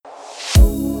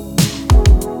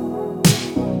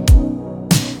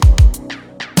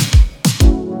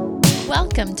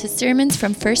Welcome to Sermons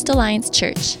from First Alliance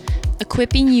Church,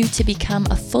 equipping you to become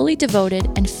a fully devoted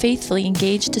and faithfully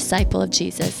engaged disciple of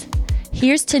Jesus.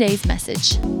 Here's today's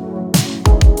message.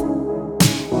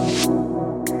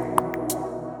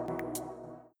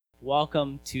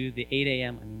 Welcome to the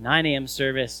 9 a.m.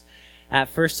 service at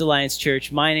First Alliance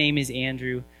Church. My name is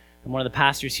Andrew. I'm one of the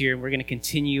pastors here, and we're going to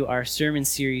continue our sermon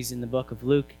series in the book of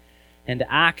Luke and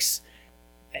Acts.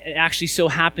 It actually so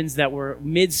happens that we're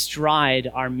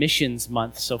mid-stride our missions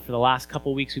month. So for the last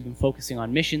couple of weeks, we've been focusing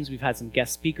on missions. We've had some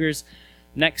guest speakers.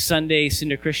 Next Sunday,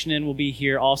 Cinder Krishnan will be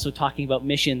here also talking about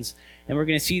missions. And we're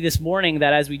going to see this morning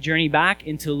that as we journey back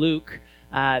into Luke,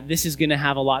 this is going to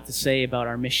have a lot to say about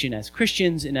our mission as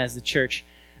Christians and as the church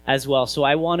as well. So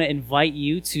I want to invite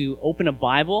you to open a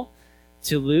Bible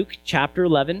to Luke chapter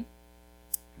 11,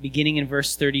 beginning in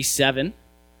verse 37.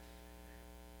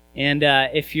 And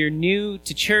if you're new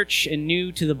to church and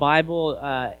new to the Bible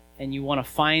and you want to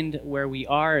find where we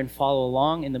are and follow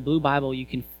along, in the Blue Bible you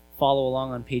can follow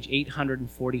along on page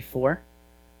 844.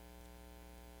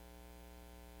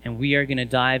 And we are going to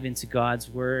dive into God's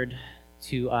Word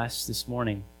to us this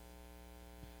morning.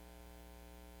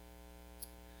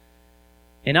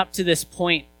 And up to this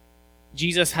point,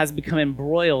 Jesus has become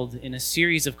embroiled in a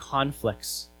series of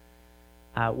conflicts.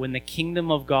 When the kingdom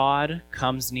of God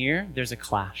comes near, there's a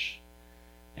clash.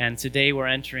 And today we're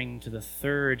entering to the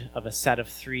third of a set of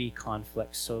 3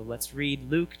 conflicts. So let's read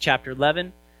Luke chapter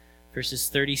 11, verses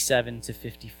 37 to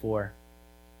 54.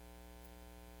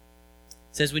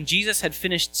 It says, "When Jesus had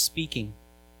finished speaking,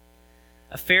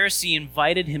 a Pharisee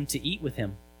invited him to eat with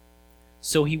him.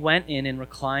 So he went in and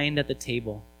reclined at the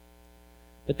table.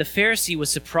 But the Pharisee was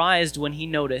surprised when he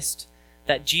noticed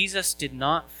that Jesus did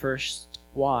not first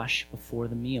wash before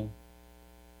the meal.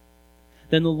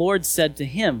 Then the Lord said to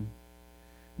him,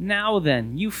 'Now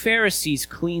then, you Pharisees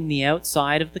clean the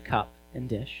outside of the cup and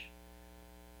dish,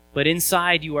 but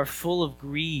inside you are full of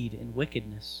greed and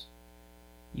wickedness.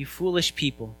 You foolish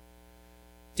people,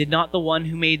 did not the one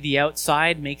who made the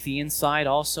outside make the inside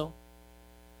also?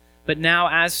 But now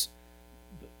as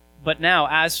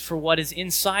for what is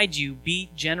inside you, be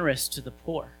generous to the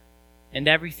poor, and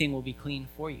everything will be clean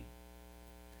for you.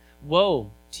 Woe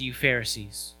to you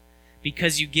Pharisees,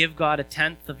 because you give God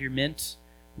 1/10 of your mint,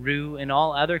 rue, and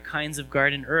all other kinds of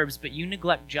garden herbs, but you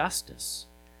neglect justice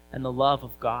and the love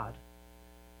of God.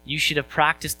 You should have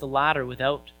practiced the latter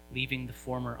without leaving the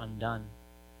former undone.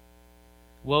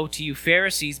 Woe to you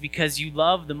Pharisees, because you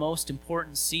love the most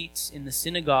important seats in the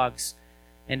synagogues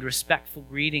and respectful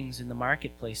greetings in the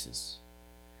marketplaces.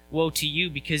 Woe to you,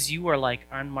 because you are like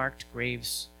unmarked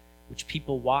graves, which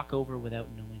people walk over without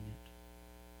knowing it.'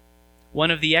 One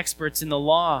of the experts in the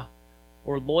law,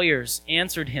 or lawyers,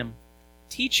 answered him,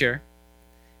 'Teacher,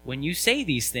 when you say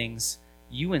these things,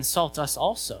 you insult us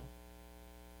also.'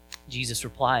 Jesus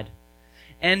replied,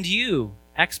 'And you,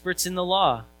 experts in the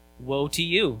law, woe to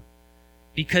you,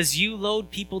 because you load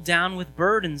people down with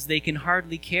burdens they can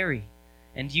hardly carry,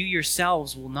 and you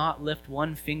yourselves will not lift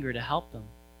one finger to help them.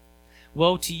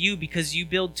 Woe to you, because you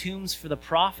build tombs for the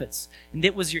prophets, and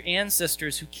it was your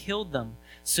ancestors who killed them,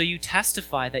 so you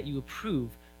testify that you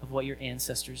approve of what your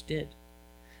ancestors did.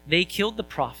 They killed the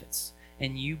prophets,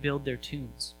 and you build their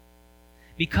tombs.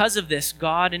 Because of this,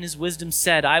 God in his wisdom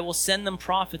said, I will send them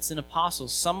prophets and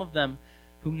apostles, some of them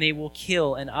whom they will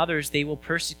kill, and others they will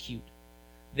persecute.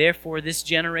 Therefore, this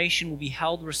generation will be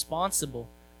held responsible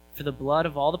for the blood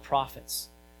of all the prophets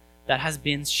that has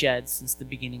been shed since the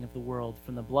beginning of the world,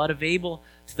 from the blood of Abel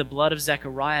to the blood of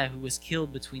Zechariah, who was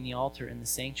killed between the altar and the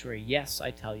sanctuary. Yes,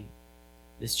 I tell you,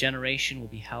 this generation will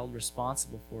be held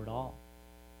responsible for it all.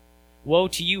 Woe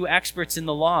to you, experts in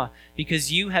the law,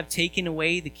 because you have taken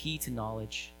away the key to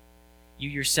knowledge. You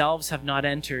yourselves have not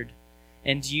entered,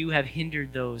 and you have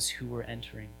hindered those who were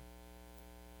entering.'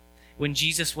 When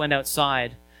Jesus went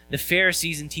outside, the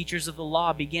Pharisees and teachers of the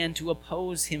law began to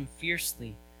oppose him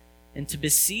fiercely and to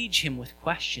besiege him with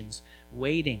questions,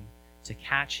 waiting to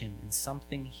catch him in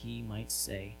something he might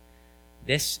say."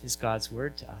 This is God's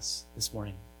word to us this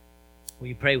morning. Will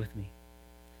you pray with me?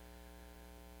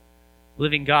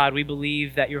 Living God, we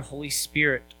believe that your Holy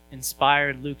Spirit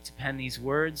inspired Luke to pen these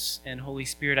words, and Holy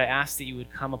Spirit, I ask that you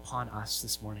would come upon us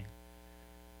this morning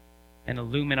and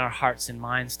illumine our hearts and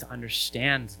minds to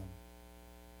understand them,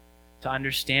 to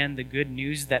understand the good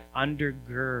news that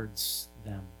undergirds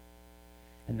them,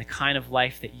 and the kind of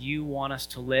life that you want us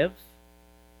to live,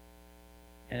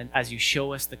 and as you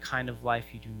show us the kind of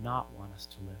life you do not want us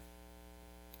to live.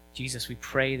 Jesus, we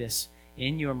pray this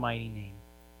in your mighty name.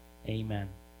 Amen.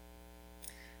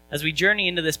 As we journey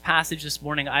into this passage this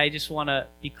morning, I just want to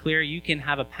be clear. You can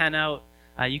have a pen out.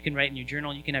 You can write in your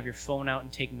journal. You can have your phone out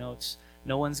and take notes.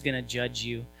 No one's going to judge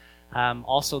you.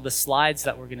 Also, the slides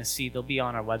that we're going to see, they'll be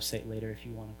on our website later if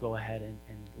you want to go ahead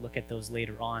and look at those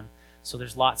later on. So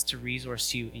there's lots to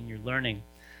resource you in your learning.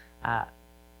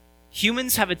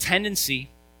 Humans have a tendency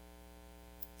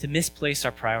to misplace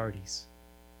our priorities.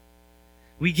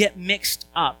 We get mixed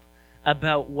up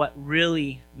about what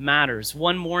really matters.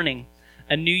 One morning,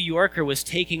 a New Yorker was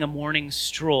taking a morning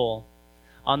stroll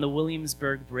on the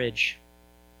Williamsburg Bridge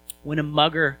when a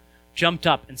mugger jumped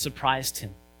up and surprised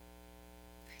him.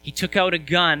 He took out a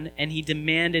gun and he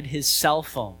demanded his cell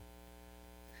phone.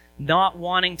 Not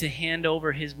wanting to hand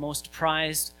over his most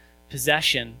prized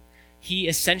possession, he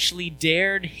essentially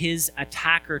dared his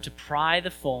attacker to pry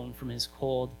the phone from his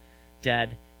cold,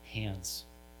 dead hands.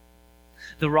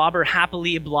 The robber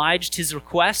happily obliged his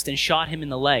request and shot him in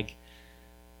the leg.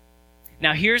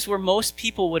 Now here's where most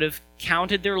people would have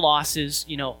counted their losses,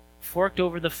 forked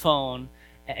over the phone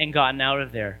and gotten out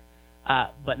of there.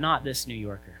 But not this New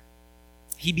Yorker.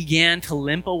 He began to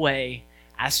limp away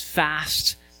as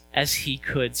fast as he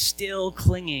could, still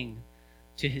clinging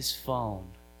to his phone.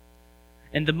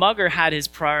 And the mugger had his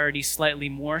priorities slightly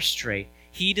more straight.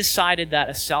 He decided that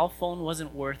a cell phone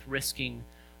wasn't worth risking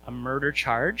a murder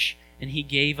charge, and he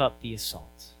gave up the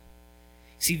assault.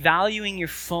 See, valuing your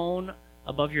phone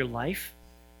above your life,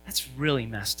 that's really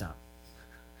messed up.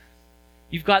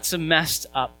 You've got some messed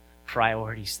up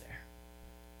priorities there.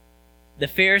 The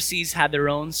Pharisees had their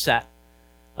own set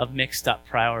of mixed up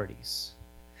priorities.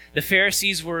 The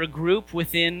Pharisees were a group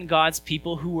within God's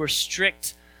people who were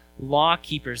strict law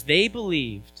keepers. They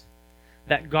believed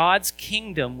that God's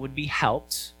kingdom would be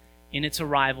helped in its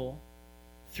arrival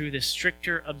through the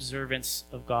stricter observance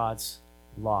of God's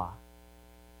law.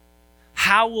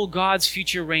 How will God's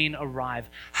future reign arrive?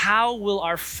 How will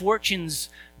our fortunes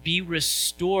be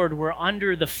restored? We're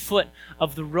under the foot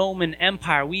of the Roman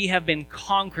Empire. We have been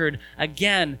conquered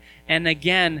again and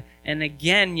again and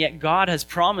again, yet God has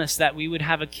promised that we would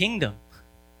have a kingdom.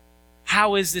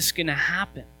 How is this going to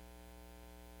happen?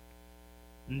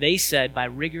 And they said, by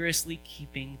rigorously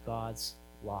keeping God's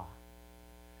law.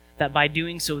 That by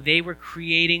doing so, they were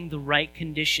creating the right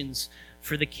conditions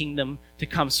for the kingdom to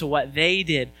come. So what they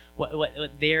did, what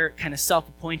their kind of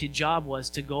self-appointed job was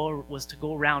to go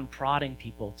around prodding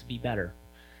people to be better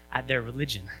at their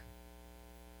religion.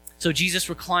 So Jesus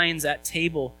reclines at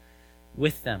table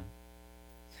with them.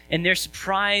 And they're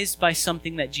surprised by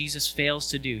something that Jesus fails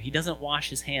to do. He doesn't wash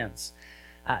his hands.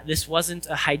 This wasn't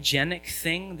a hygienic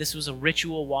thing. This was a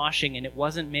ritual washing, and it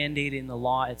wasn't mandated in the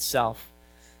law itself,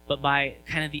 but by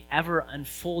kind of the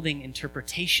ever-unfolding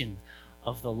interpretation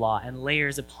of the law and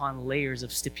layers upon layers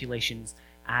of stipulations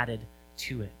added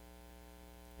to it.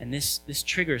 And this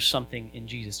triggers something in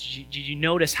Jesus. Did you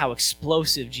notice how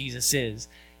explosive Jesus is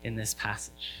in this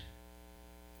passage?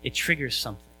 It triggers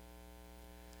something.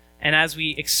 And as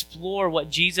we explore what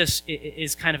Jesus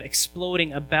is kind of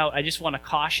exploding about, I just want to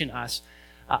caution us.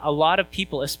 A lot of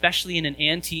people, especially in an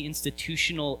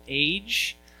anti-institutional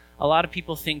age, a lot of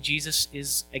people think Jesus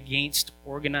is against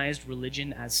organized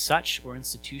religion as such or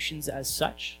institutions as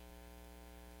such.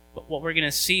 But what we're going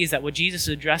to see is that what Jesus is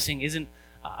addressing isn't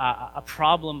a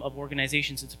problem of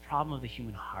organizations, it's a problem of the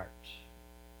human heart.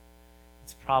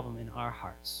 It's a problem in our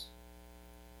hearts.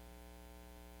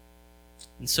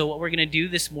 And so what we're going to do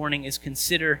this morning is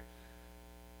consider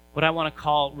what I want to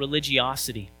call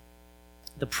religiosity.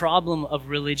 The problem of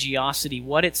religiosity,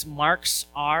 what its marks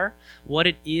are, what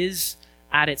it is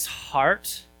at its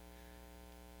heart,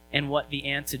 and what the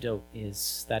antidote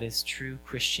is. That is true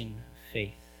Christian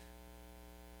faith.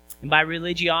 And by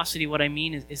religiosity, what I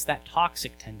mean is that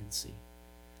toxic tendency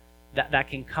that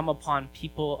can come upon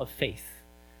people of faith,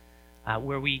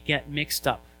 where we get mixed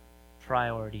up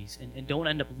priorities and don't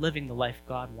end up living the life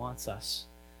God wants us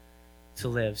to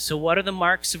live. So what are the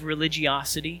marks of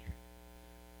religiosity?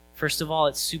 First of all,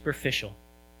 it's superficial.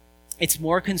 It's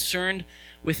more concerned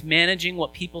with managing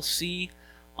what people see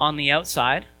on the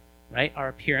outside, right, our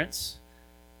appearance,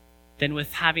 than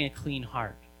with having a clean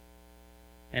heart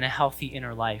and a healthy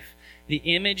inner life. The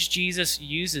image Jesus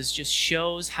uses just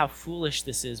shows how foolish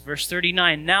this is. Verse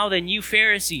 39, now then, you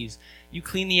Pharisees, you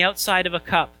clean the outside of a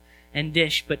cup and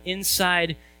dish, but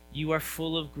inside you are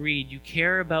full of greed. You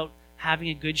care about having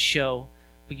a good show,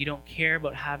 but you don't care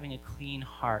about having a clean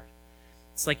heart.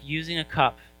 It's like using a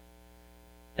cup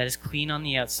that is clean on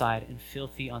the outside and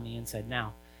filthy on the inside.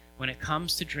 Now, when it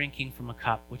comes to drinking from a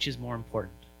cup, which is more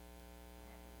important?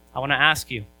 I want to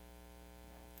ask you,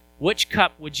 which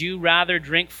cup would you rather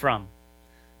drink from?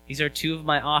 These are two of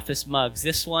my office mugs.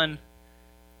 This one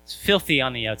is filthy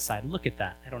on the outside. Look at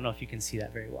that. I don't know if you can see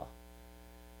that very well.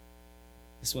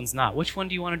 This one's not. Which one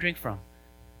do you want to drink from?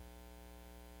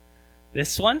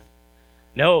 This one?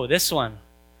 No, this one.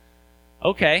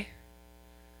 Okay.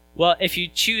 Well, if you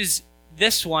choose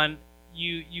this one,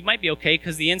 you might be okay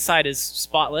because the inside is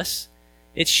spotless.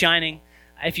 It's shining.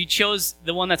 If you chose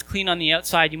the one that's clean on the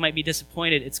outside, you might be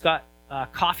disappointed. It's got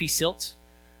coffee silt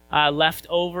left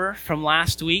over from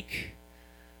last week.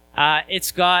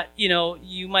 It's got,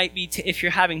 you might be, if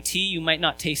you're having tea, you might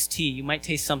not taste tea. You might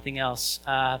taste something else.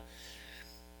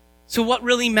 So what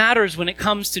really matters when it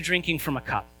comes to drinking from a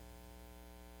cup?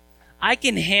 I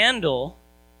can handle,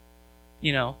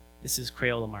 this is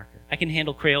Crayola marker. I can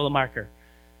handle Crayola marker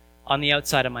on the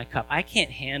outside of my cup. I can't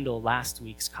handle last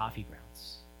week's coffee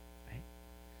grounds, right?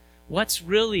 What's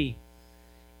really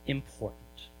important?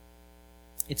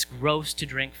 It's gross to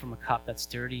drink from a cup that's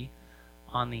dirty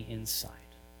on the inside.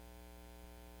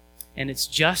 And it's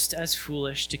just as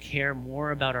foolish to care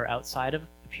more about our outside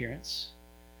appearance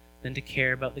than to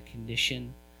care about the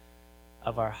condition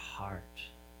of our heart.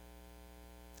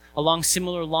 Along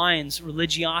similar lines,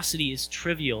 religiosity is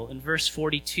trivial. In verse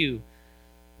 42,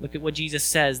 look at what Jesus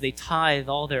says. They tithe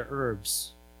all their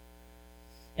herbs.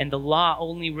 And the law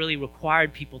only really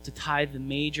required people to tithe the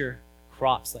major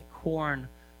crops like corn,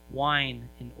 wine,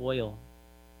 and oil.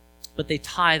 But they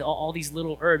tithe all these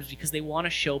little herbs because they want to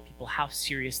show people how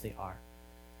serious they are,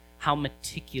 how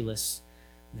meticulous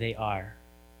they are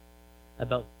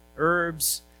about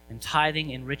herbs and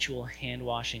tithing and ritual hand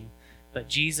washing. But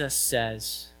Jesus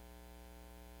says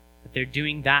that they're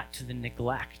doing that to the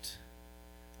neglect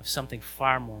of something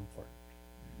far more important,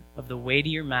 of the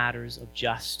weightier matters of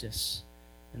justice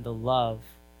and the love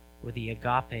or the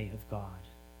agape of God.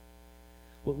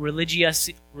 What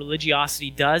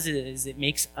religiosity does is it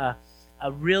makes a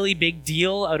really big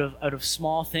deal out of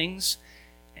small things,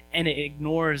 and it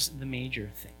ignores the major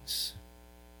things.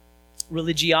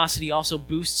 Religiosity also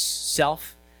boosts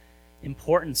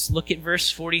self-importance. Look at verse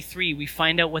 43. We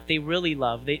find out what they really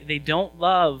love.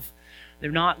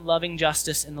 They're not loving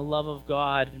justice and the love of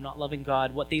God. They're not loving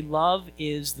God. What they love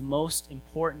is the most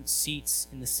important seats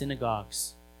in the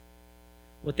synagogues.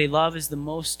 What they love is the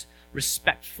most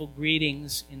respectful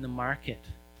greetings in the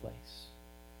marketplace.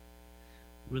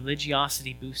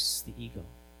 Religiosity boosts the ego.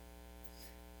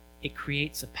 It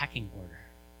creates a pecking order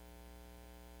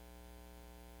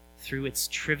through its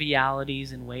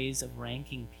trivialities and ways of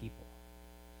ranking people.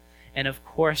 And of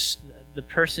course, the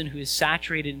person who is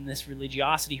saturated in this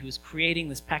religiosity, who is creating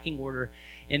this pecking order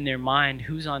in their mind,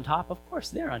 who's on top? Of course,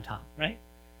 they're on top, right?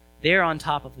 They're on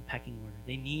top of the pecking order.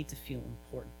 They need to feel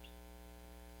important.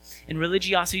 And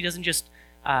religiosity doesn't just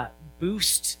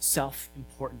boost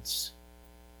self-importance.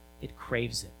 It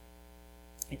craves it.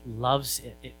 It loves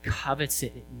it. It covets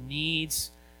it. It needs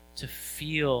to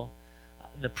feel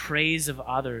the praise of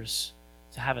others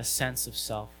to have a sense of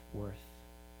self-worth.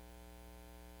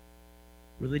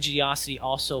 Religiosity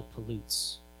also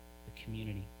pollutes the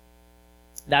community.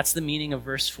 That's the meaning of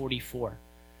verse 44.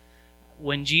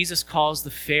 When Jesus calls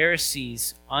the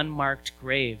Pharisees unmarked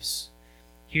graves,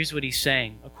 here's what he's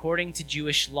saying. According to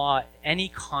Jewish law, any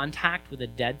contact with a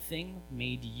dead thing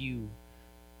made you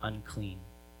unclean.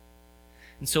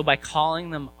 And so by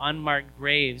calling them unmarked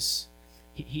graves,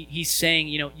 he's saying,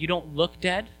 you don't look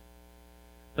dead,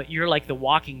 but you're like the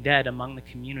walking dead among the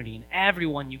community. And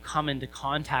everyone you come into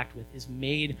contact with is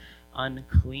made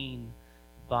unclean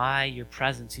by your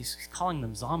presence. He's calling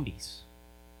them zombies,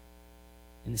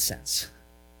 in a sense.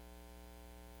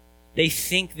 They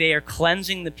think they are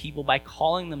cleansing the people by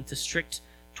calling them to strict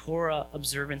Torah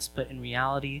observance, but in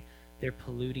reality, they're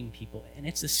polluting people. And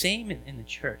it's the same in the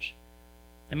church.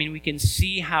 I mean, we can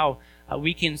see how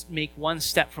we can make one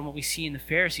step from what we see in the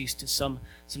Pharisees to some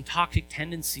toxic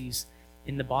tendencies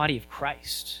in the body of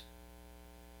Christ,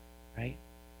 right?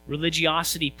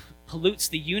 Religiosity pollutes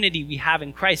the unity we have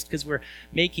in Christ because we're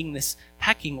making this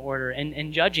pecking order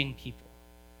and judging people.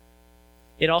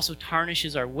 It also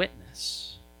tarnishes our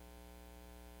witness.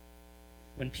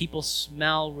 When people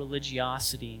smell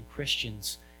religiosity in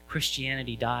Christians,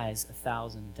 Christianity dies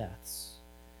 1,000 deaths.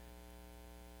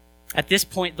 At this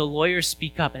point, the lawyers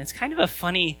speak up, and it's kind of a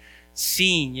funny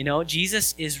scene,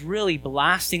 Jesus is really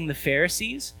blasting the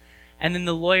Pharisees, and then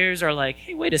the lawyers are like,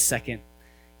 hey, wait a second.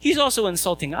 He's also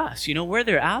insulting us. We're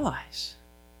their allies.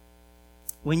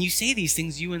 When you say these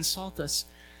things, you insult us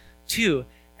too.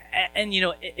 And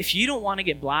if you don't want to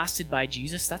get blasted by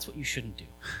Jesus, that's what you shouldn't do.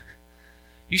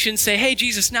 You shouldn't say, hey,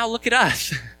 Jesus, now look at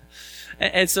us.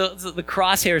 And so the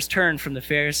crosshairs turn from the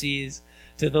Pharisees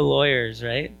to the lawyers,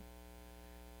 right?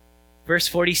 Verse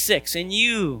 46, and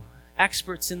you,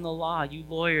 experts in the law, you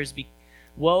lawyers,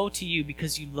 woe to you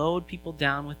because you load people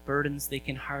down with burdens they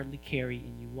can hardly carry,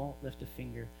 and you won't lift a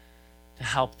finger to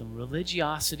help them.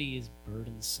 Religiosity is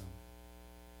burdensome.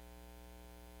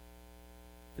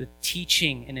 the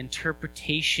teaching and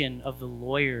interpretation of the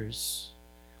lawyers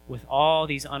with all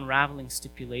these unraveling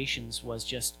stipulations was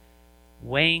just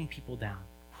weighing people down,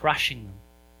 crushing them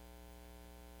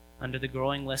under the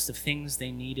growing list of things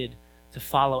they needed to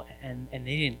follow, and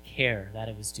they didn't care that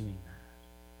it was doing that.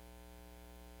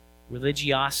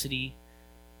 Religiosity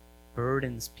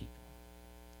burdens people.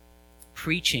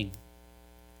 Preaching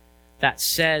that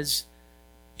says,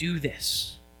 do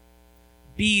this,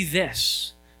 be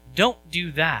this, don't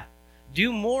do that,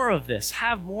 do more of this,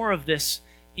 have more of this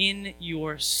in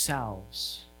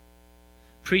yourselves.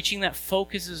 Preaching that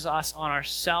focuses us on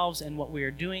ourselves and what we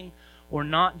are doing or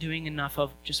not doing enough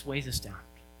of just weighs us down.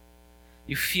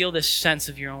 You feel this sense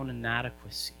of your own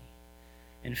inadequacy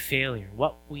and failure.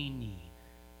 What we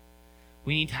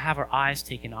need to have our eyes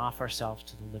taken off ourselves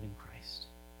to the living Christ.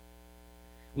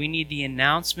 We need the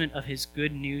announcement of his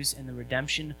good news and the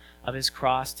redemption of his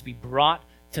cross to be brought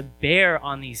to bear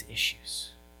on these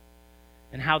issues,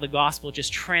 and how the gospel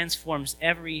just transforms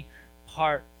every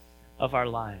part of our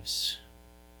lives.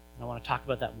 And I want to talk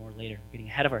about that more later. We're getting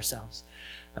ahead of ourselves.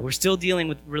 We're still dealing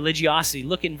with religiosity.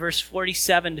 Look in verse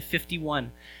 47 to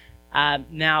 51. I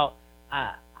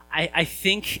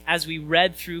think as we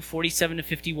read through 47 to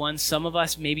 51, some of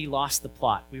us maybe lost the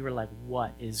plot. We were like,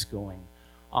 what is going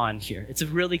on here? It's a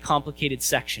really complicated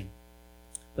section.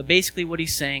 But basically what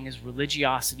he's saying is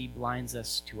religiosity blinds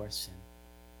us to our sin.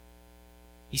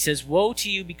 He says, woe to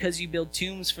you because you build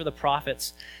tombs for the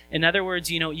prophets. In other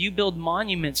words, you build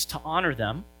monuments to honor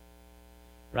them,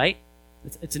 right?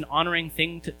 It's an honoring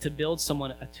thing to build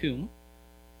someone a tomb.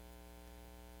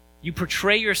 You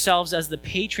portray yourselves as the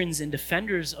patrons and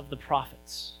defenders of the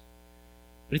prophets.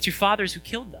 But it's your fathers who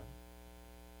killed them.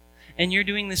 And you're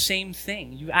doing the same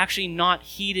thing. You've actually not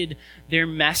heeded their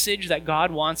message that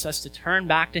God wants us to turn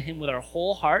back to him with our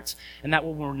whole hearts, and that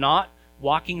when we're not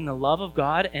walking in the love of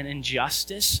God and in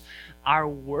justice, our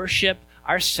worship,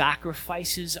 our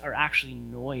sacrifices are actually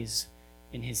noise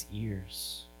in his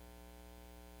ears.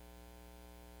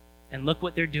 And look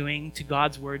what they're doing to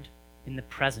God's word in the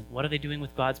present. What are they doing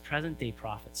with God's present day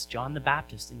prophets? John the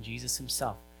Baptist and Jesus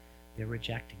himself. They're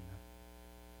rejecting them.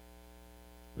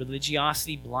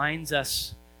 Religiosity blinds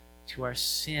us to our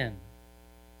sin.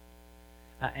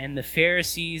 And the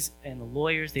Pharisees and the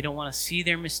lawyers, they don't want to see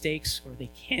their mistakes, or they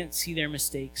can't see their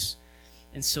mistakes.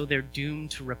 And so they're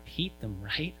doomed to repeat them,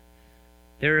 right?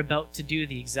 They're about to do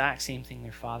the exact same thing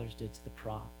their fathers did to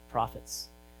the prophets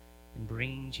in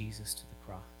bringing Jesus to the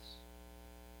cross.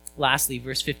 Lastly,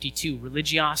 verse 52,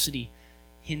 religiosity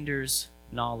hinders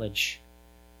knowledge.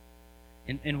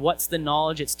 And what's the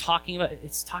knowledge it's talking about?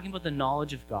 It's talking about the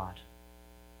knowledge of God.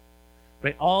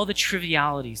 Right? All the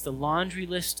trivialities, the laundry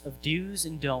list of do's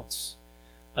and don'ts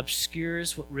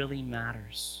obscures what really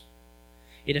matters.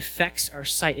 It affects our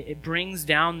sight. It brings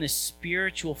down this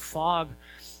spiritual fog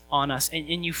on us.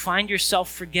 And you find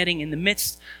yourself forgetting in the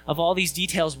midst of all these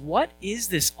details, what is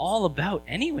this all about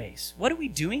anyways? What are we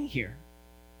doing here?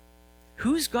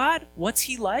 Who's God? What's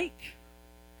he like?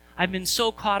 I've been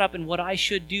so caught up in what I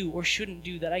should do or shouldn't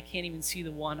do that I can't even see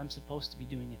the one I'm supposed to be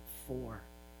doing it for.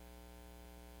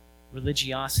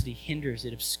 Religiosity hinders,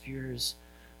 it obscures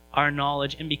our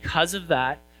knowledge, and because of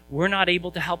that, we're not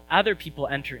able to help other people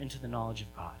enter into the knowledge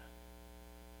of God.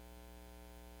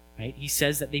 Right? He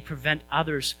says that they prevent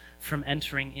others from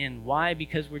entering in. Why?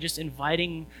 Because we're just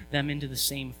inviting them into the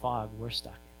same fog we're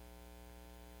stuck in.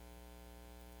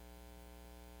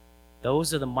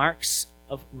 Those are the marks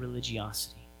of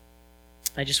religiosity.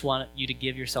 I just want you to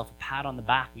give yourself a pat on the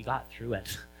back. We got through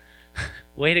it.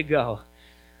 Way to go.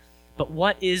 But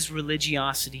what is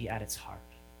religiosity at its heart?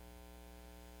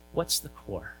 What's the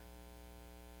core?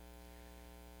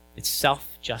 It's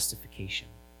self-justification.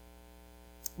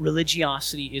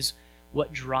 Religiosity is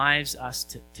what drives us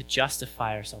to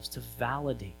justify ourselves, to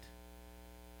validate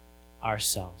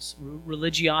ourselves.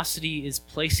 Religiosity is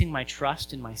placing my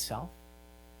trust in myself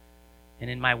and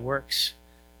in my works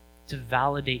to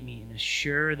validate me and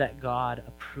assure that God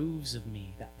approves of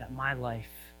me, that my life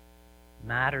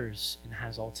matters and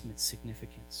has ultimate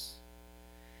significance.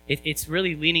 It's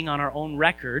really leaning on our own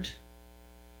record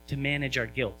to manage our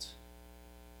guilt.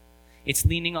 It's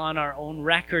leaning on our own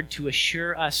record to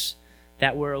assure us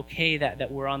that we're okay,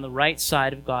 that we're on the right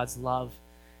side of God's love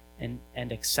and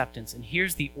acceptance. And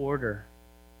here's the order,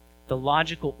 the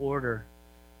logical order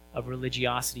of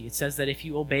religiosity. It says that if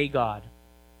you obey God,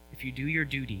 if you do your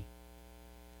duty,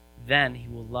 then he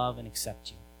will love and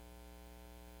accept you.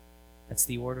 That's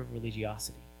the order of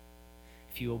religiosity.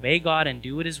 If you obey God and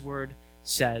do what his word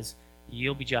says,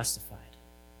 you'll be justified.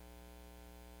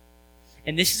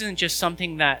 And this isn't just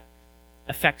something that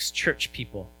affects church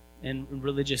people. and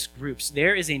religious groups,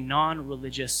 there is a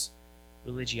non-religious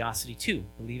religiosity too,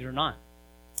 believe it or not.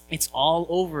 It's all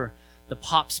over the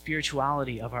pop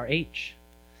spirituality of our age.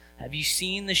 Have you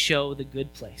seen the show The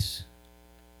Good Place?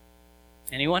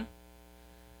 Anyone?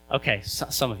 Okay,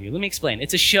 some of you. Let me explain.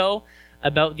 It's a show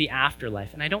about the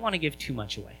afterlife, and I don't want to give too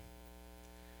much away.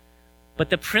 But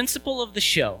the principle of the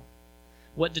show,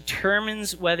 what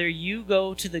determines whether you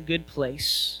go to the good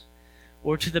place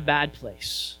or to the bad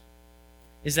place,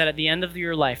 is that at the end of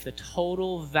your life, the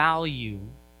total value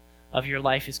of your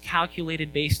life is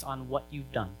calculated based on what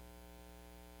you've done.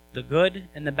 The good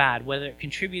and the bad, whether it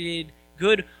contributed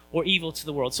good or evil to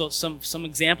the world. So some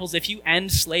examples, if you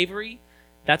end slavery,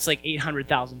 that's like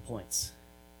 800,000 points.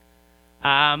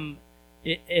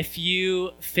 If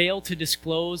you fail to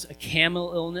disclose a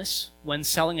camel illness when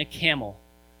selling a camel,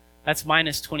 that's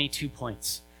minus 22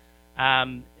 points.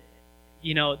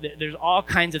 There's all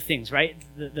kinds of things, right?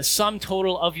 The sum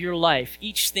total of your life,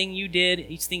 each thing you did,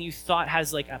 each thing you thought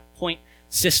has like a point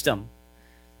system.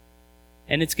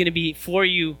 And it's going to be for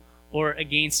you or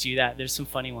against you. There's some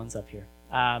funny ones up here.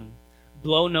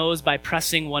 Blow nose by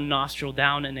pressing one nostril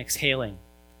down and exhaling.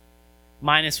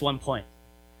 Minus 1 point.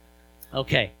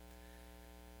 Okay.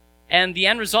 And the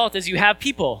end result is you have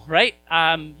people, right?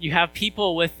 You have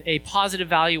people with a positive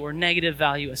value or negative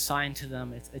value assigned to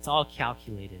them. It's all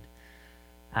calculated.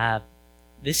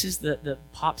 This is the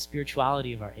pop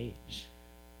spirituality of our age,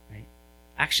 right?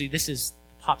 Actually, this is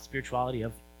the pop spirituality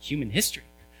of human history.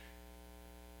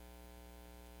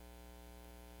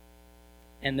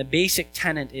 And the basic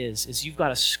tenet is you've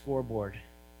got a scoreboard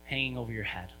hanging over your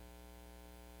head.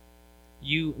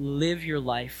 You live your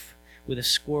life with a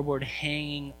scoreboard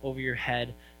hanging over your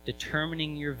head,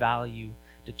 determining your value,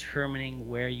 determining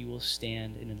where you will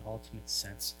stand in an ultimate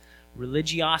sense.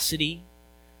 Religiosity,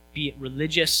 be it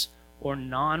religious or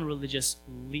non-religious,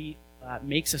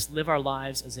 makes us live our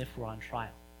lives as if we're on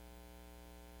trial.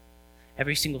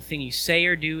 Every single thing you say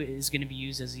or do is going to be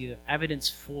used as either evidence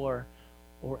for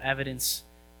or evidence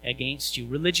against you.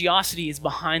 Religiosity is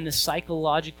behind the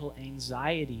psychological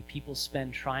anxiety people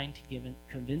spend trying to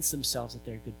convince themselves that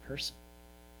they're a good person,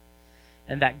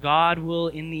 and that God will,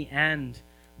 in the end,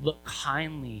 look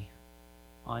kindly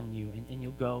on you, and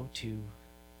you'll go to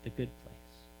the good place.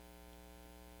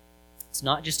 It's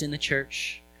not just in the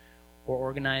church or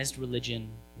organized religion.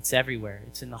 It's everywhere.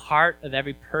 It's in the heart of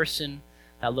every person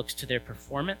that looks to their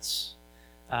performance.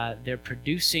 They're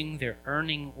producing, they're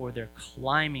earning, or they're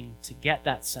climbing to get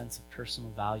that sense of personal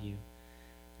value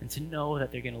and to know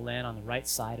that they're going to land on the right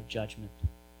side of judgment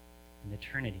in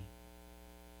eternity.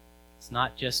 It's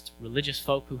not just religious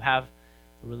folk who have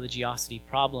a religiosity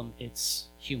problem, it's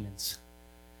humans.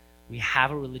 We have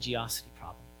a religiosity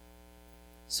problem.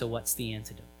 So what's the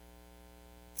antidote?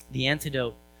 The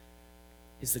antidote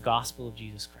is the gospel of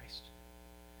Jesus Christ,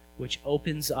 which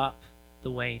opens up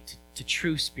the way to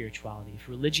true spirituality. If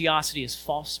religiosity is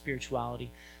false spirituality,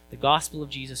 the gospel of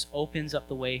Jesus opens up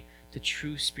the way to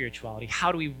true spirituality.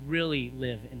 How do we really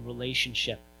live in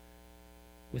relationship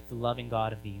with the loving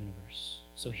God of the universe?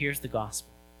 So here's the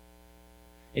gospel.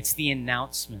 It's the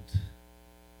announcement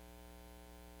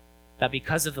that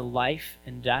because of the life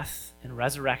and death and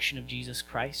resurrection of Jesus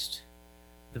Christ,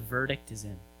 the verdict is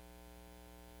in.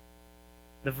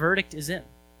 The verdict is in.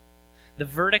 The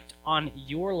verdict on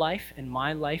your life and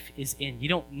my life is in. You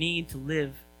don't need to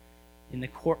live in the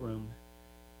courtroom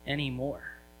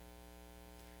anymore.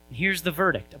 And here's the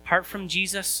verdict. Apart from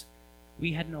Jesus,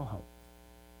 we had no hope.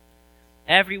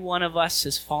 Every one of us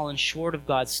has fallen short of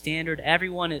God's standard.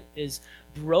 Everyone is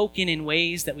broken in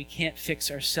ways that we can't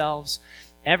fix ourselves.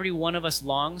 Every one of us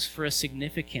longs for a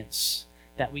significance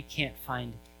that we can't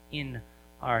find in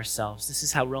ourselves. This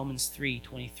is how Romans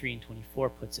 3:23 and 24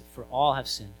 puts it. For all have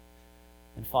sinned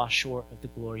and fall short of the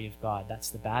glory of God. That's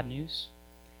the bad news.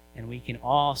 And we can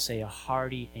all say a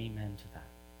hearty amen to that.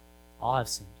 All have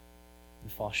sinned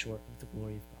and fall short of the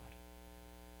glory of God.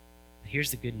 But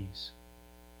here's the good news.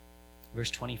 Verse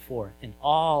 24, and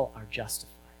all are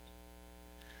justified.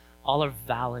 All are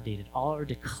validated. All are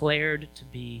declared to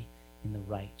be in the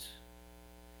right.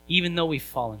 Even though we've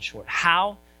fallen short.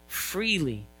 How?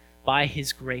 Freely by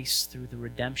his grace through the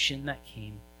redemption that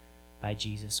came by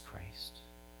Jesus Christ.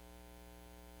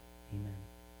 Amen.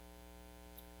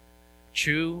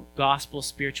 True gospel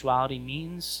spirituality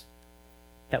means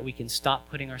that we can stop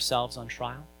putting ourselves on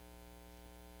trial.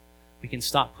 We can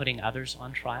stop putting others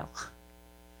on trial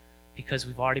because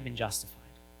we've already been justified.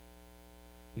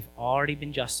 We've already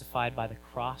been justified by the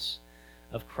cross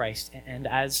of Christ. And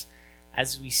as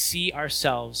we see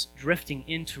ourselves drifting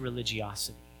into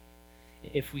religiosity,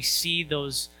 if we see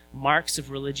those marks of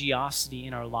religiosity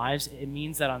in our lives, it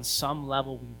means that on some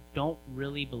level we don't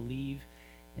really believe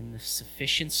in the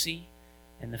sufficiency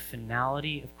and the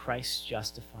finality of Christ's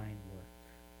justifying work.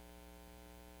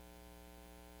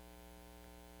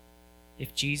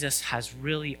 If Jesus has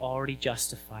really already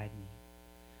justified me,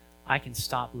 I can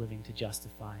stop living to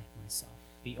justify myself.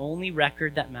 The only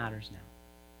record that matters now,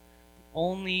 the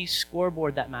only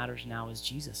scoreboard that matters now is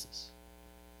Jesus's.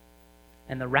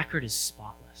 And the record is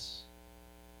spotless.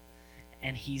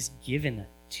 And he's given it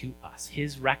to us.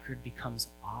 His record becomes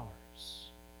ours.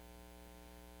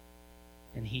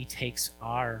 And he takes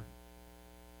our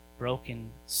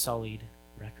broken, sullied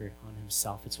record on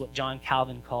himself. It's what John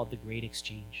Calvin called the great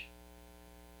exchange.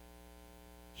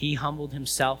 He humbled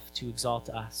himself to exalt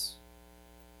us.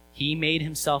 He made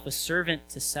himself a servant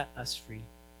to set us free.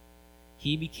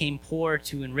 He became poor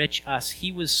to enrich us.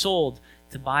 He was sold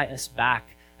to buy us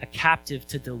back, a captive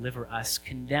to deliver us,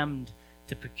 condemned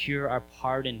to procure our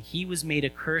pardon. He was made a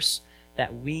curse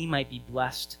that we might be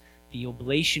blessed, the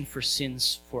oblation for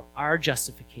sins for our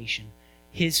justification.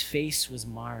 His face was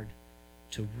marred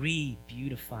to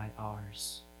re-beautify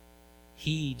ours.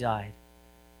 He died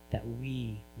that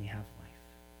we may have life.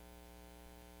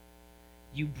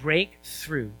 You break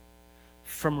through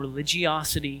from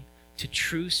religiosity to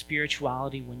true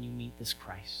spirituality when you meet this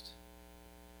Christ.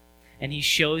 And he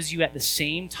shows you at the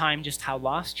same time just how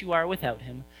lost you are without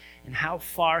him and how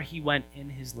far he went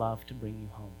in his love to bring you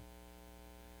home.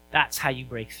 That's how you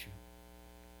break through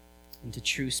into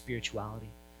true spirituality.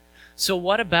 So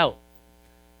what about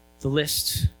the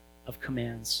list of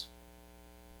commands?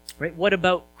 Right? What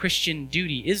about Christian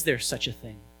duty? Is there such a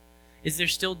thing? Is there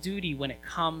still duty when it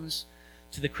comes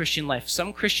to the Christian life?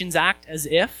 Some Christians act as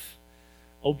if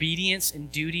obedience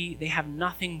and duty, they have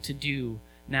nothing to do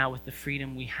now with the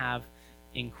freedom we have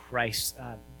in Christ.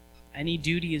 Any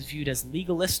duty is viewed as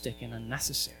legalistic and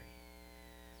unnecessary.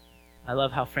 I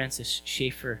love how Francis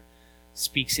Schaeffer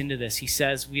speaks into this. He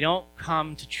says, we don't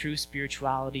come to true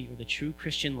spirituality or the true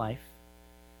Christian life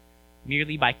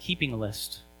merely by keeping a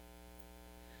list,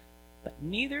 but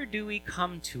neither do we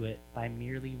come to it by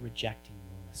merely rejecting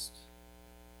the list.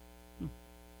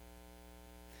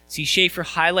 See, Schaeffer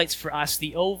highlights for us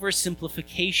the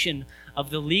oversimplification of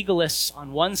the legalists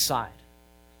on one side,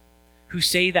 who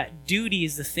say that duty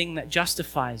is the thing that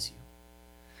justifies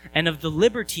you, and of the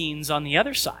libertines on the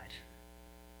other side,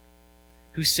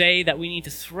 who say that we need to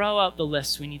throw out the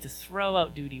list, we need to throw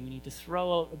out duty, we need to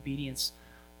throw out obedience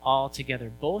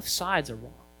altogether. Both sides are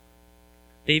wrong.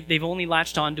 They've only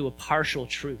latched on to a partial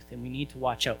truth, and we need to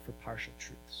watch out for partial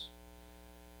truths.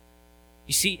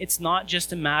 You see, it's not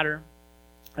just a matter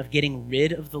of getting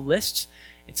rid of the lists,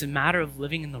 it's a matter of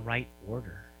living in the right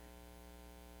order.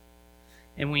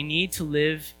 And we need to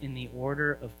live in the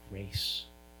order of grace.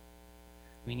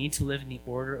 We need to live in the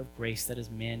order of grace that is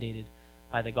mandated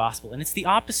by the gospel. And it's the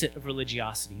opposite of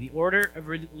religiosity. The order of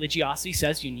religiosity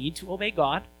says you need to obey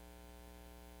God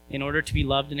in order to be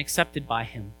loved and accepted by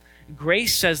him.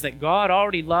 Grace says that God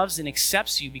already loves and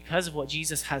accepts you because of what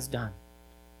Jesus has done.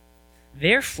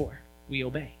 Therefore, we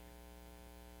obey.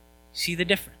 See the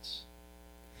difference?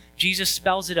 Jesus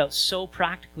spells it out so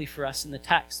practically for us in the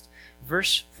text.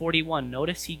 Verse 41,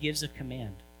 notice he gives a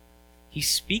command. He's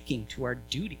speaking to our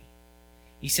duty.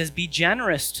 He says, be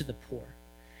generous to the poor,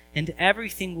 and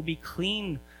everything will be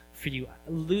clean for you.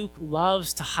 Luke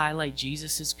loves to highlight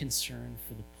Jesus' concern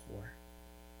for the poor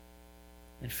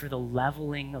and for the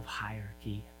leveling of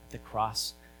hierarchy at the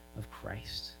cross of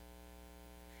Christ.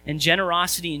 And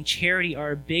generosity and charity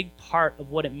are a big part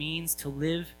of what it means to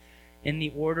live in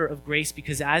the order of grace,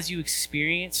 because as you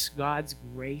experience God's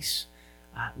grace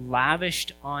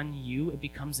lavished on you, it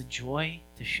becomes a joy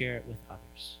to share it with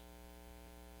others.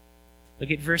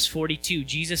 Look at verse 42.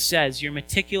 Jesus says, you're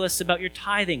meticulous about your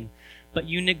tithing, but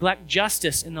you neglect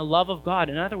justice and the love of God.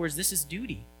 In other words, this is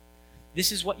duty.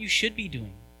 This is what you should be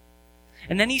doing.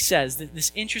 And then he says that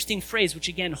this interesting phrase, which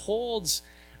again holds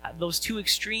those two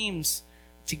extremes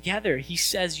together. He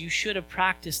says you should have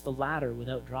practiced the latter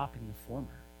without dropping the former.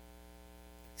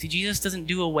 See, Jesus doesn't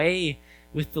do away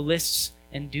with the lists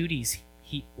and duties.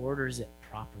 He orders it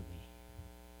properly.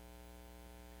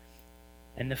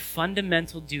 And the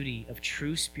fundamental duty of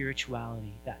true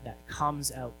spirituality that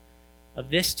comes out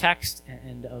of this text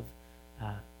and of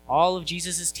all of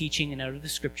Jesus' teaching and out of the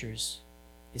scriptures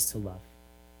is to love.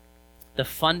 The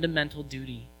fundamental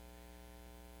duty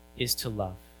is to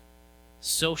love.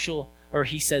 Social, or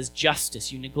he says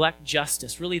justice. You neglect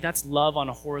justice. Really, that's love on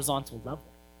a horizontal level.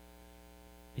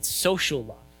 It's social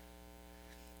love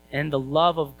and the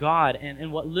love of God.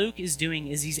 And what Luke is doing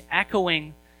is he's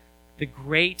echoing the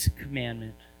great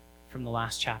commandment from the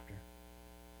last chapter.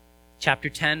 Chapter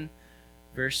 10,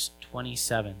 verse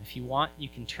 27. If you want, you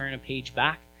can turn a page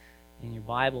back in your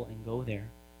Bible and go there.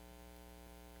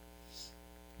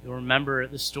 You'll remember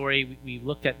the story. We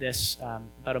looked at this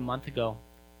about a month ago.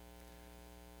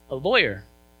 A lawyer,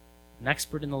 an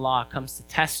expert in the law, comes to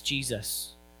test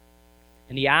Jesus.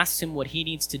 And he asks him what he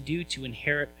needs to do to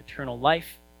inherit eternal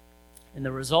life. And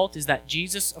the result is that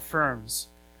Jesus affirms,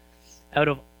 out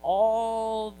of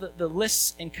all the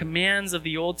lists and commands of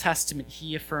the Old Testament,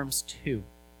 he affirms two.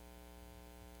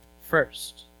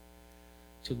 First,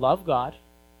 to love God.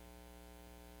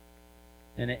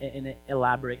 And it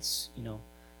elaborates,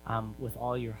 with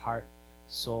all your heart,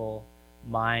 soul,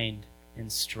 mind,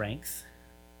 and strength.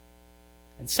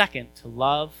 And second, to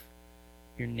love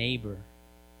your neighbor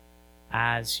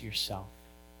as yourself.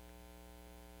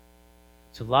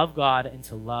 To love God and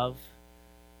to love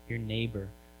your neighbor.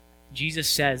 Jesus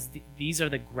says these are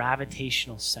the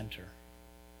gravitational center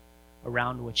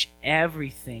around which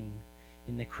everything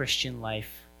in the Christian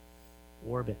life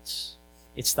orbits.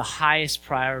 It's the highest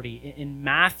priority. In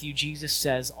Matthew, Jesus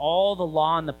says all the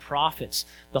law and the prophets,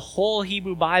 the whole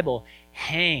Hebrew Bible,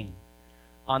 hang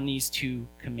on these two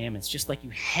commandments, just like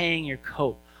you hang your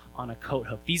coat on a coat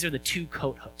hook. These are the two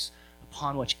coat hooks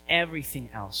upon which everything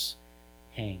else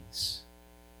hangs.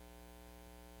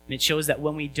 And it shows that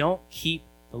when we don't keep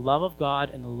the love of God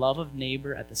and the love of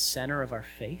neighbor at the center of our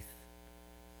faith,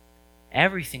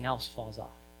 everything else falls off.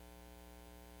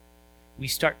 We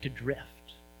start to drift.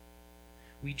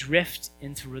 We drift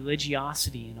into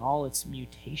religiosity in all its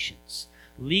mutations.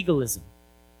 Legalism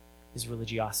is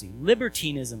religiosity.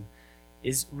 Libertinism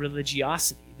is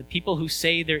religiosity. The people who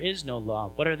say there is no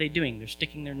law, what are they doing? They're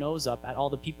sticking their nose up at all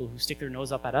the people who stick their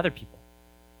nose up at other people.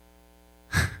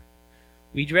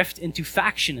 We drift into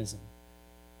factionism,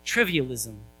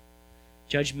 trivialism,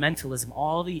 judgmentalism,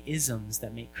 all the isms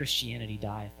that make Christianity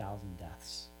die 1,000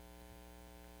 deaths.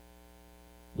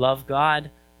 Love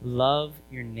God, love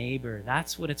your neighbor.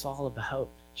 That's what it's all about,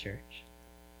 church.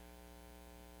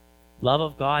 Love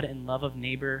of God and love of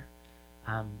neighbor,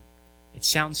 it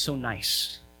sounds so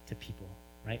nice to people,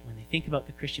 right? When they think about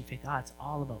the Christian faith, it's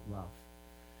all about love.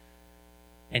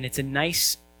 And it's a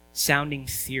nice sounding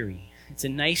theory. It's a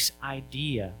nice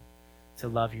idea to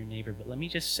love your neighbor. But let me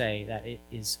just say that it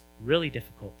is really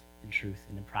difficult in truth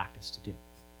and in practice to do.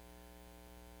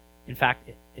 In fact,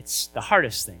 it's the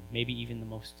hardest thing, maybe even the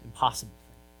most impossible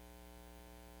thing.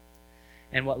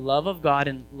 And what love of God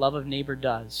and love of neighbor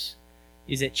does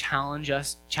is it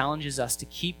challenges us to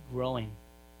keep growing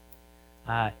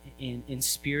in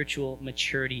spiritual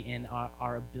maturity, in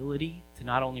our ability to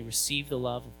not only receive the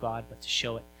love of God, but to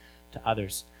show it to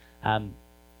others.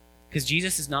 Because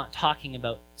Jesus is not talking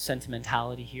about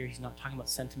sentimentality here. He's not talking about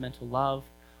sentimental love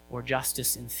or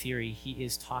justice in theory. He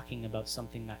is talking about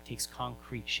something that takes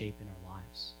concrete shape in our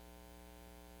lives.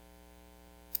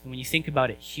 And when you think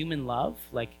about it, human love,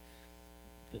 like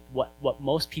what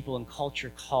most people in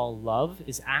culture call love,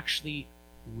 is actually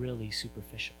really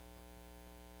superficial.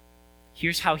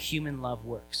 Here's how human love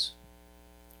works.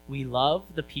 We love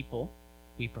the people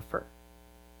we prefer.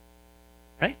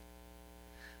 Right?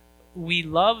 We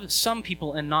love some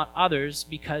people and not others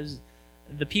because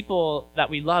the people that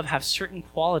we love have certain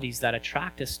qualities that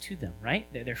attract us to them, right?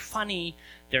 They're funny,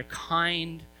 they're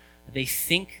kind, they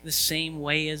think the same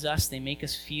way as us, they make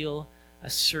us feel a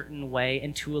certain way,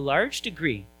 and to a large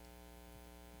degree,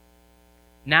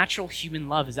 natural human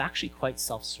love is actually quite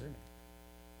self-serving.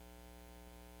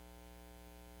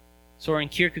 Soren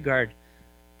Kierkegaard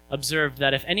observed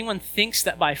that if anyone thinks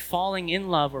that by falling in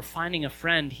love or finding a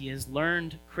friend he has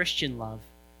learned Christian love,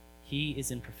 he is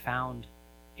in profound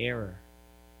error.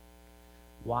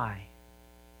 Why?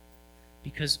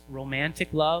 Because romantic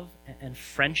love and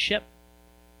friendship,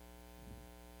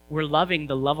 we're loving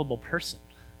the lovable person.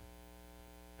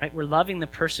 Right? We're loving the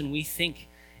person we think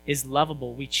is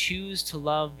lovable. We choose to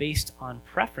love based on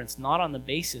preference, not on the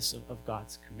basis of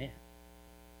God's command.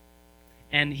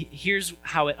 And here's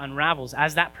how it unravels.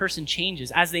 As that person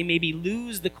changes, as they maybe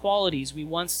lose the qualities we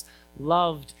once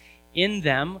loved in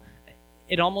them,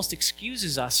 it almost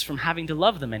excuses us from having to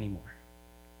love them anymore.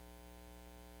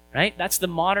 Right? That's the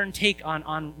modern take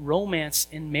on romance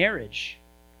in marriage.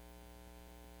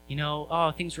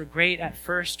 Things were great at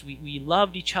first. We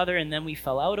loved each other and then we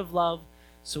fell out of love,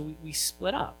 so we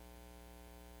split up.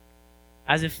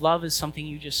 As if love is something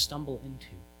you just stumble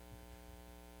into.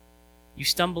 You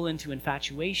stumble into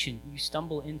infatuation. You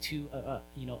stumble into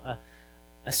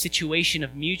a situation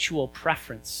of mutual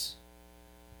preference.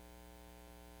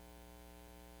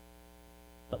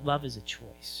 But love is a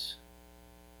choice.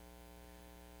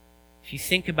 If you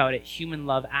think about it, human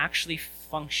love actually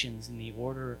functions in the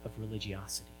order of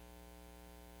religiosity.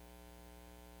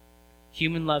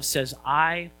 Human love says,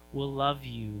 I will love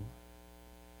you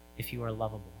if you are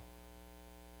lovable.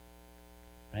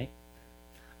 Right?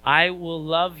 I will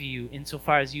love you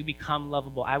insofar as you become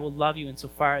lovable. I will love you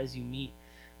insofar as you meet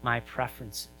my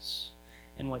preferences.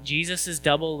 And what Jesus'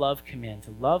 double love command,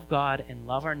 to love God and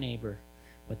love our neighbor,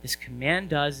 what this command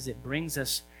does is it brings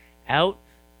us out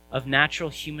of natural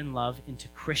human love into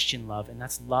Christian love, and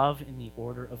that's love in the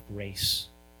order of grace.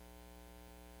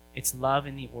 It's love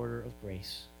in the order of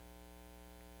grace,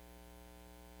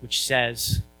 which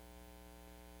says,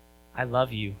 I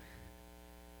love you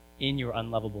in your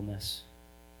unlovableness.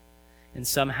 And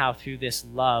somehow through this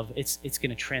love, it's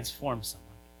going to transform someone.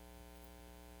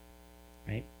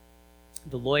 Right?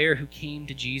 The lawyer who came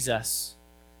to Jesus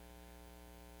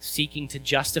seeking to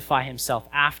justify himself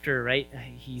after, right?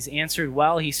 He's answered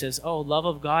well. He says, love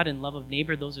of God and love of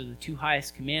neighbor, those are the two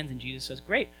highest commands. And Jesus says,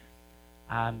 great,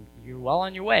 you're well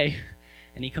on your way.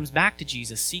 And he comes back to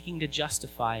Jesus seeking to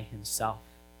justify himself.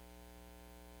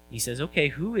 He says, okay,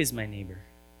 who is my neighbor?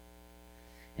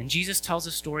 And Jesus tells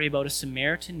a story about a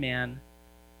Samaritan man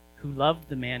who loved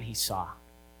the man he saw.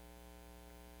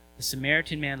 The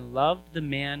Samaritan man loved the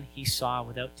man he saw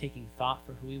without taking thought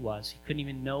for who he was. He couldn't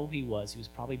even know who he was. He was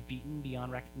probably beaten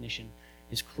beyond recognition.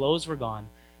 His clothes were gone.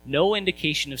 No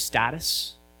indication of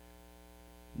status.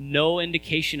 No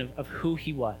indication of who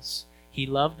he was. He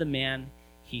loved the man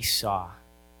he saw.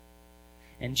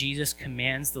 And Jesus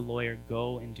commands the lawyer,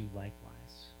 go and do likewise.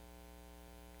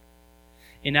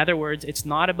 In other words, it's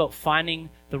not about finding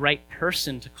the right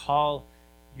person to call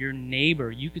your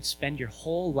neighbor. You could spend your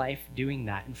whole life doing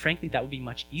that. And frankly, that would be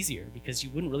much easier because you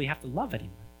wouldn't really have to love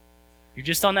anyone. You're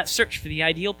just on that search for the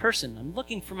ideal person. I'm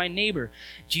looking for my neighbor.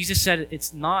 Jesus said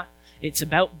it's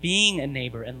about being a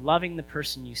neighbor and loving the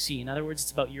person you see. In other words,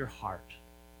 it's about your heart.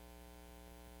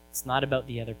 It's not about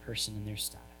the other person and their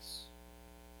status.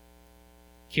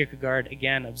 Kierkegaard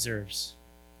again observes,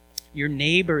 your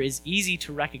neighbor is easy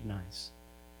to recognize,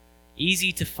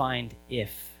 easy to find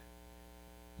if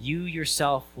you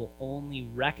yourself will only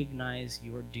recognize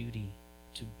your duty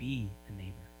to be a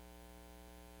neighbor.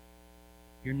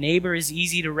 Your neighbor is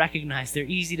easy to recognize. They're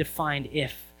easy to find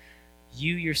if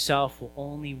you yourself will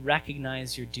only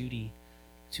recognize your duty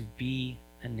to be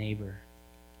a neighbor.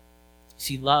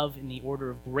 See, love in the order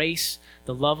of grace,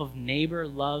 the love of neighbor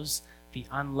loves the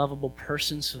unlovable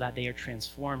person so that they are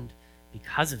transformed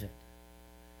because of it.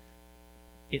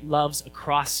 It loves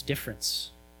across difference.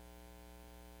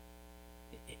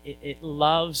 It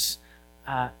loves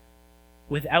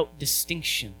without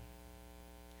distinction.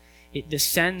 It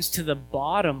descends to the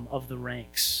bottom of the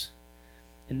ranks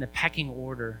in the pecking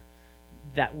order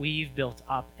that we've built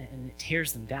up, and it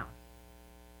tears them down.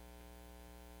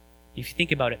 If you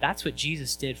think about it, that's what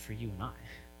Jesus did for you and I.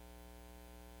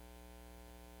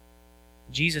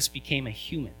 Jesus became a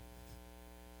human.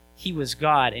 He was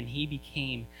God, and he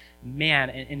became man,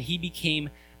 and he became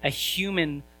a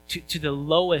human to the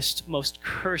lowest, most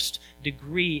cursed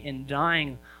degree in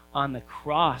dying on the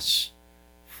cross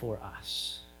for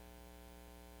us.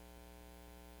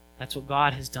 That's what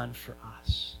God has done for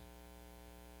us.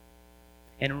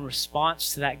 And in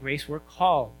response to that grace, we're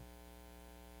called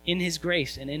in his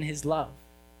grace and in his love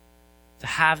to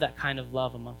have that kind of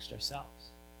love amongst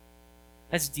ourselves.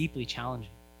 That's deeply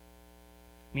challenging.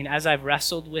 I mean, as I've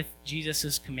wrestled with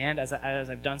Jesus' command, as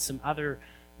I've done some other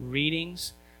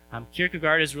readings,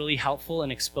 Kierkegaard is really helpful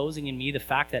in exposing in me the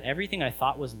fact that everything I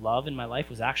thought was love in my life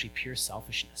was actually pure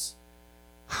selfishness.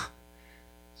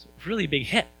 It's a really big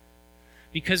hit.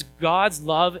 Because God's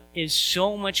love is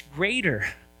so much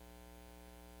greater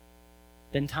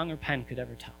than tongue or pen could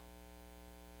ever tell.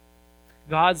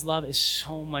 God's love is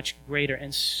so much greater,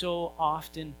 and so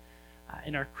often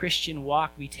in our Christian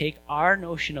walk, we take our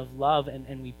notion of love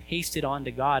and we paste it onto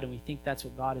God, and we think that's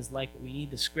what God is like, but we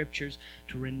need the scriptures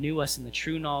to renew us in the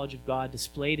true knowledge of God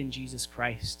displayed in Jesus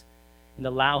Christ, and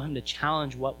allow him to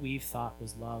challenge what we've thought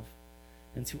was love,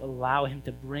 and to allow him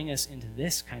to bring us into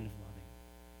this kind of loving.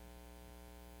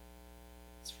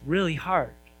 It's really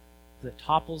hard because it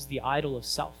topples the idol of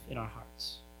self in our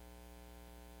hearts.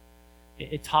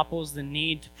 It topples the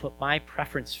need to put my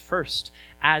preference first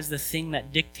as the thing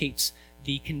that dictates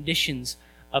the conditions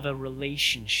of a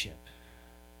relationship.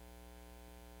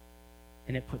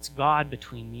 And it puts God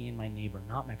between me and my neighbor,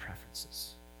 not my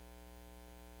preferences.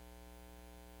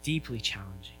 Deeply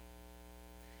challenging.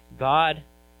 God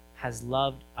has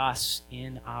loved us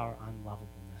in our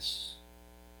unlovableness.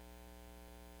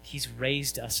 He's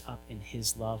raised us up in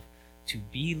his love to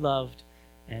be loved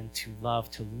and to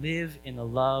love, to live in the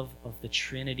love of the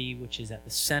Trinity, which is at the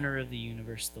center of the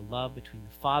universe, the love between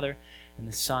the Father and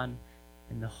the Son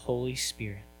and the Holy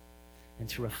Spirit, and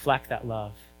to reflect that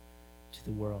love to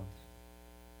the world.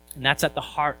 And that's at the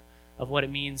heart of what it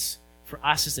means for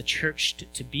us as a church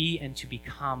to be and to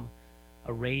become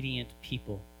a radiant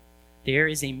people. There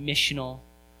is a missional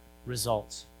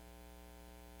result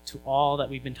to all that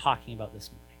we've been talking about this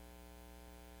morning.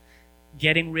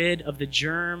 Getting rid of the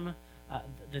germ,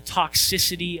 the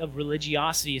toxicity of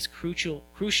religiosity is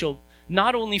crucial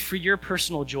not only for your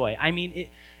personal joy. I mean,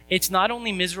 it's not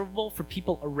only miserable for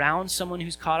people around someone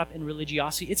who's caught up in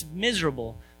religiosity, it's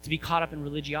miserable to be caught up in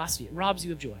religiosity. It robs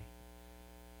you of joy.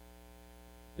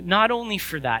 But not only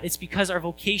for that, it's because our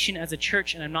vocation as a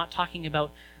church, and I'm not talking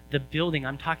about the building,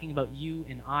 I'm talking about you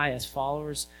and I as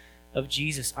followers of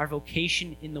Jesus. Our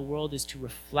vocation in the world is to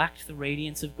reflect the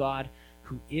radiance of God,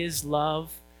 who is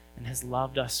love and has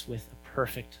loved us with a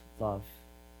perfect love.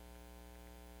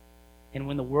 And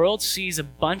when the world sees a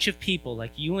bunch of people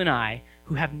like you and I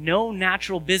who have no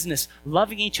natural business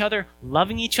loving each other,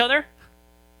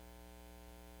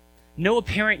 no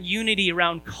apparent unity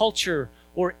around culture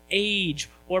or age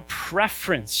or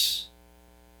preference,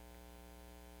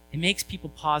 it makes people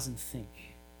pause and think.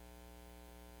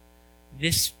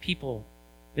 This people,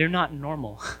 they're not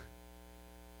normal.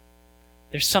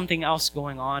 There's something else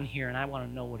going on here, and I want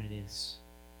to know what it is.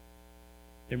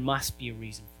 There must be a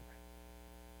reason for it.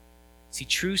 See,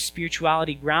 true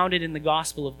spirituality grounded in the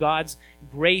gospel of God's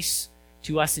grace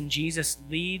to us in Jesus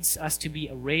leads us to be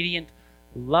a radiant,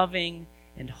 loving,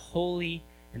 and holy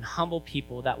and humble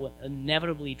people that will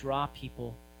inevitably draw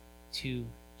people to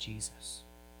Jesus.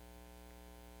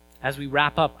 As we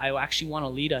wrap up, I actually want to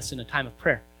lead us in a time of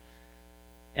prayer.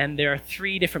 And there are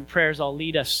 3 different prayers I'll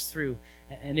lead us through.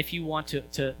 And if you want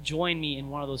to join me in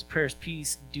one of those prayers,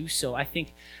 please do so. I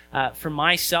think for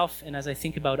myself, and as I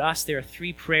think about us, there are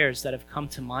 3 prayers that have come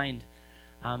to mind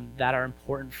that are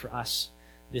important for us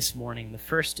this morning. The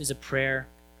first is a prayer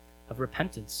of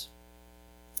repentance.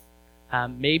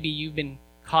 Maybe you've been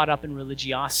caught up in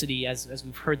religiosity, as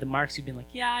we've heard the marks, you've been like,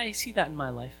 yeah, I see that in my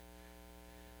life.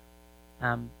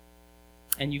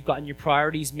 And you've gotten your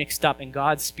priorities mixed up, and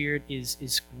God's Spirit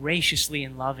is graciously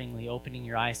and lovingly opening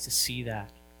your eyes to see that.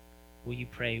 Will you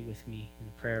pray with me in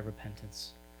a prayer of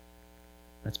repentance?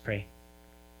 Let's pray.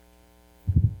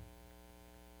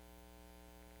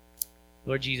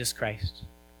 Lord Jesus Christ,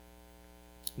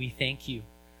 we thank you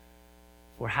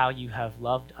for how you have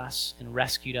loved us and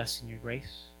rescued us in your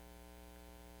grace.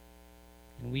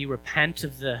 And we repent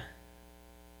of the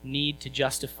need to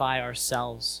justify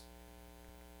ourselves.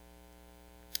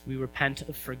 We repent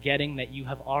of forgetting that you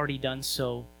have already done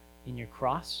so in your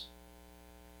cross.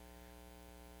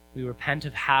 We repent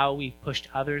of how we've pushed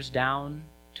others down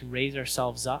to raise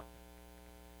ourselves up.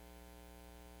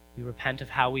 We repent of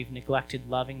how we've neglected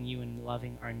loving you and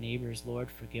loving our neighbors. Lord,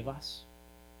 forgive us.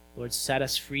 Lord, set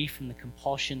us free from the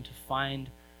compulsion to find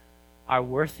our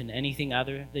worth in anything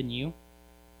other than you.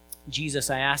 Jesus,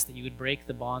 I ask that you would break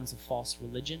the bonds of false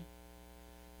religion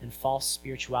and false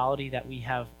spirituality that we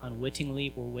have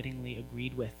unwittingly or wittingly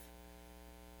agreed with.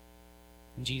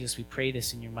 And Jesus, we pray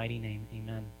this in your mighty name.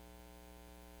 Amen.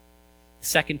 The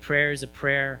second prayer is a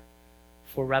prayer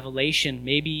for revelation.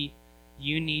 Maybe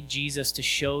you need Jesus to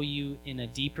show you in a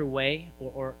deeper way,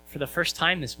 or for the first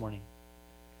time this morning,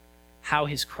 how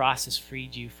his cross has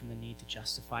freed you from the need to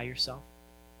justify yourself.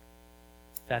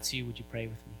 If that's you, would you pray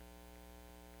with me?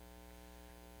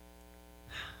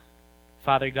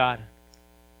 Father God,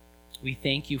 we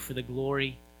thank you for the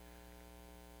glory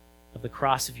of the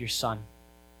cross of your Son.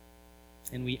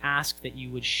 And we ask that you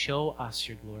would show us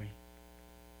your glory.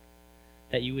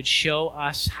 That you would show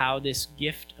us how this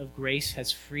gift of grace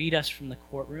has freed us from the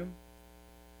courtroom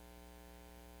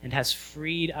and has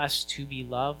freed us to be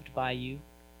loved by you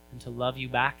and to love you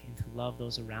back and to love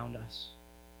those around us.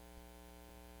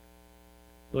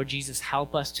 Lord Jesus,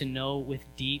 help us to know with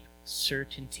deep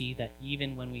certainty that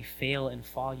even when we fail and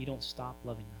fall, you don't stop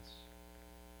loving us.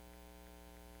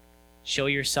 Show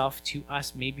yourself to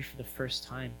us maybe for the first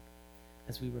time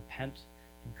as we repent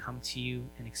and come to you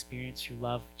and experience your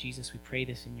love. Jesus, we pray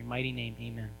this in your mighty name.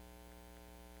 Amen.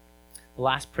 The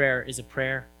last prayer is a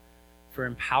prayer for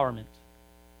empowerment.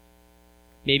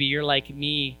 Maybe you're like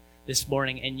me this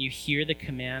morning and you hear the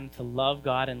command to love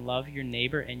God and love your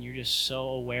neighbor, and you're just so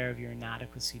aware of your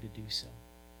inadequacy to do so.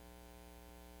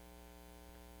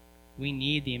 We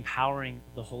need the empowering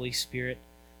of the Holy Spirit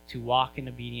to walk in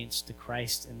obedience to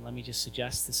Christ. And let me just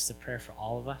suggest this is a prayer for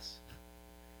all of us.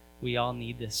 We all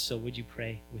need this, so would you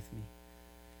pray with me?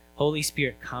 Holy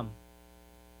Spirit, come.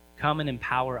 Come and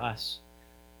empower us.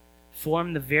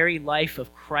 Form the very life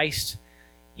of Christ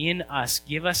in us.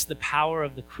 Give us the power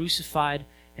of the crucified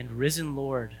and risen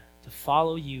Lord to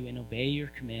follow you and obey your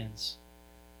commands.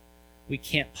 We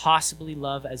can't possibly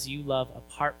love as you love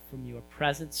apart from your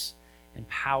presence and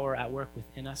power at work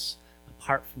within us,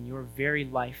 apart from your very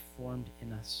life formed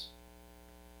in us.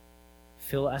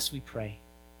 Fill us, we pray.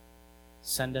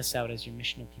 Send us out as your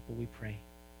missional people, we pray.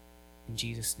 In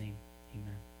Jesus' name,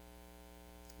 amen.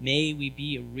 May we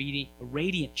be a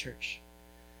radiant church,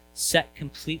 set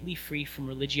completely free from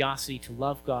religiosity to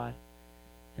love God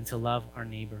and to love our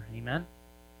neighbor. Amen?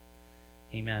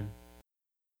 Amen.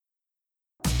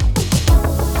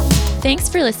 Thanks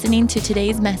for listening to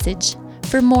today's message.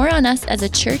 For more on us as a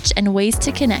church and ways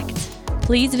to connect,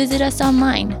 please visit us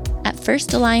online at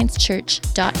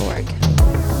firstalliancechurch.org.